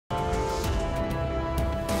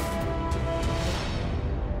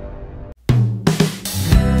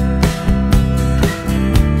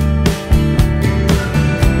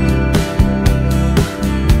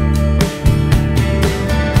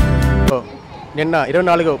నిన్న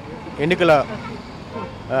 24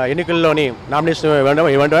 ఎన్నికల్లోని నామినేషన్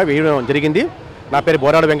వేయడం జరిగింది. నా పేరు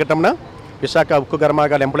బోరాడ వెంకటరమణ, విశాఖ ఉక్కు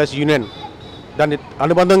కర్మాగార ఎంప్లాయీస్ యూనియన్. దాని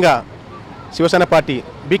అనుబంధంగా శివసేన పార్టీ,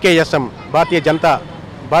 BKSM,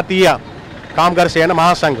 భారతీయ కామగార సేన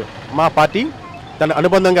మహాసంఘ్ మా పార్టీ. దాని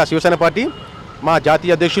అనుబంధంగా శివసేన పార్టీ మా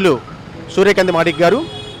జాతీయ అధ్యక్షులు సూర్యకాంత్ మాడిక్ గారు,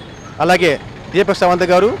 అలాగే దీపక్ సవంత్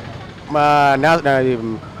గారు, మా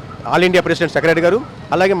ఆల్ ఇండియా ప్రెసిడెంట్ సెక్రటరీ గారు,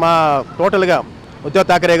 అలాగే మా టోటల్గా ఉద్ధవ్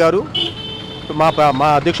ఠాకరే గారు మా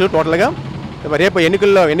అధ్యక్షులు. టోటల్గా రేపు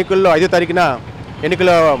ఎన్నికల్లో 5వ తారీఖున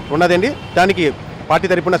ఎన్నికలు ఉన్నదండి. దానికి పార్టీ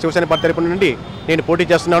తరపున, శివసేన పార్టీ తరపున నుండి నేను పోటీ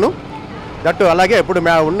చేస్తున్నాను. దట్టు అలాగే ఇప్పుడు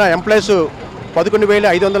ఉన్న ఎంప్లాయీస్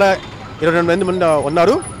 11,522 మంది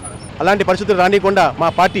ఉన్నారు. అలాంటి పరిస్థితులు రానియకుండా మా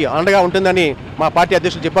పార్టీ అండగా ఉంటుందని మా పార్టీ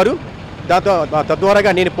అధ్యక్షులు చెప్పారు.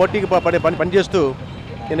 తద్వారాగా నేను పోటీకి పనిచేస్తూ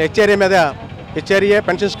నేను హెచ్ఆర్ఏ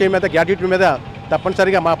పెన్షన్ స్కీమ్ మీద, గ్రాట్యుటీ మీద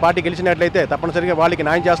తప్పనిసరిగా మా పార్టీ గెలిచినట్లయితే తప్పనిసరిగా వాళ్ళకి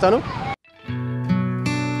న్యాయం చేస్తాను.